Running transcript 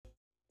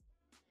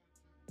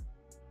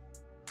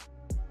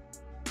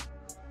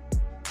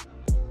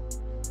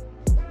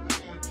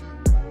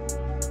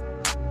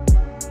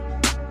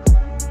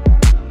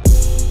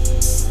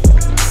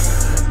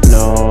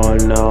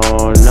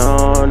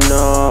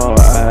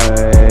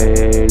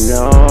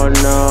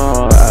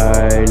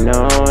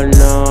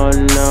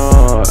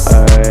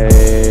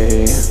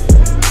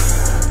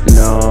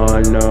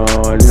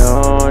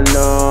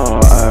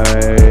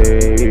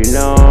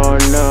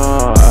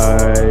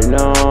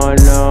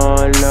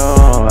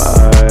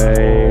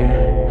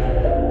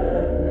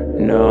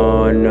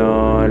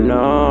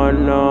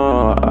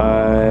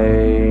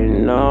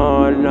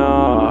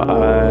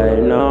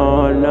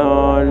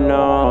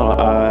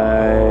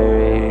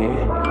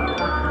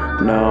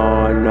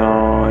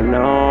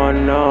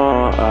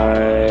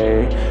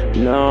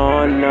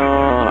No,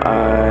 no,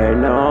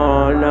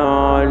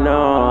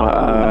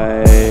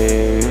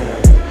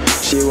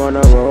 she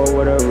wanna roll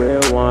with a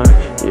real one,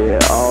 yeah,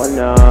 all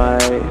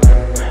night.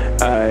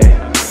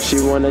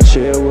 She wanna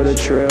chill with a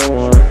trill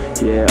one,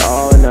 yeah,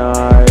 all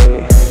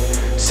night.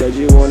 Said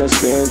you wanna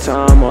spend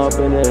time up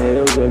in the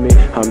hills with me,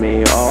 I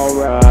mean,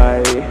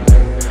 alright.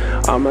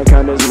 I'ma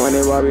count this money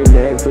while we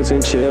Netflix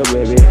and chill,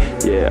 baby,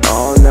 yeah,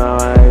 all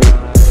night.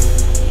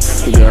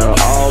 Girl,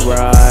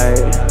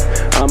 alright.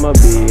 I'ma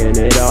be in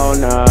it all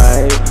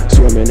night,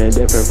 swimming in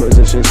different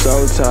positions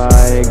so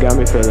tight. Got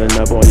me feeling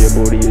up on your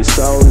booty, it's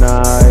so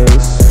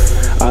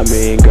nice. I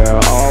mean,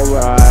 girl,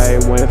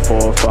 alright. Went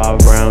 4 or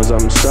 5 rounds,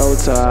 I'm so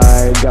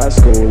tired. Got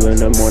school in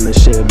the morning,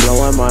 shit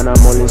blowing mine.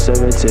 I'm only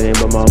 17,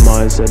 but my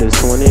mind said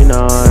it's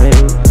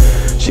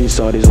 29. She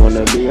saw these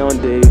wanna be on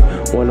D,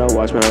 wanna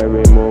watch my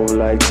every move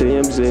like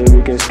TMZ.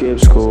 We can skip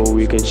school,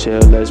 we can chill,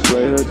 let's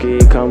play hooky.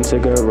 Come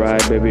take a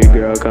ride, baby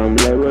girl, come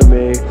lay with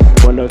me.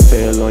 Wanna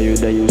feel on you,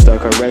 then you start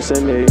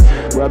caressing me.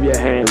 Rub your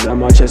hands on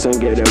my chest and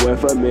get it wet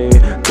for me.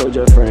 Told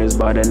your friends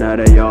by the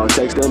night that y'all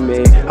texting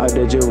me. I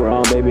did you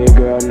wrong, baby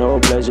girl, no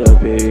pleasure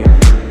be.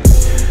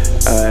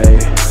 Ay,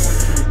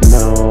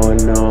 no,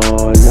 no,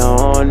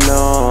 no,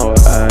 no.